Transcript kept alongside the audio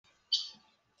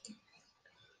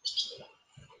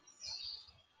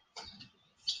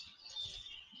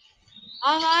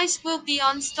All eyes will be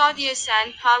on Stadio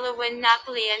San Paolo when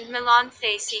Napoli and Milan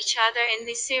face each other in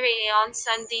the Serie A on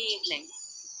Sunday evening.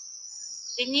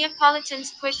 The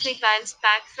Neapolitans quickly bounced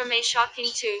back from a shocking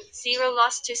 2-0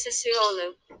 loss to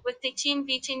Sassuolo, with the team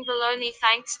beating Bologna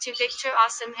thanks to Victor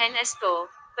Osimhen's goal,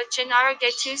 but Gennaro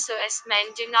Gattuso's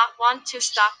men do not want to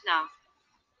stop now.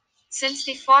 Since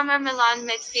the former Milan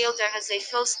midfielder has a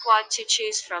full squad to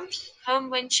choose from, home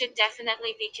win should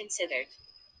definitely be considered.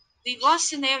 The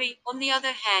Rossoneri, on the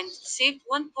other hand, saved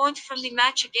 1 point from the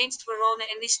match against Verona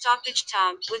in the stoppage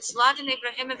time, with Zlatan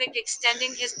Ibrahimovic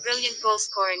extending his brilliant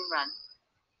goal-scoring run.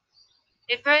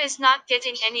 Ibra is not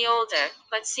getting any older,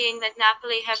 but seeing that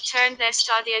Napoli have turned their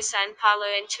Stadio San Paolo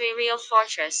into a real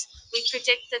fortress, we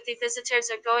predict that the visitors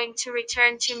are going to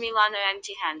return to Milano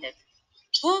empty-handed.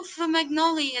 Both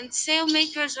Romagnoli and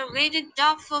Sailmakers are rated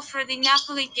doubtful for the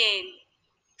Napoli game.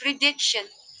 Prediction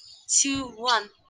 2-1.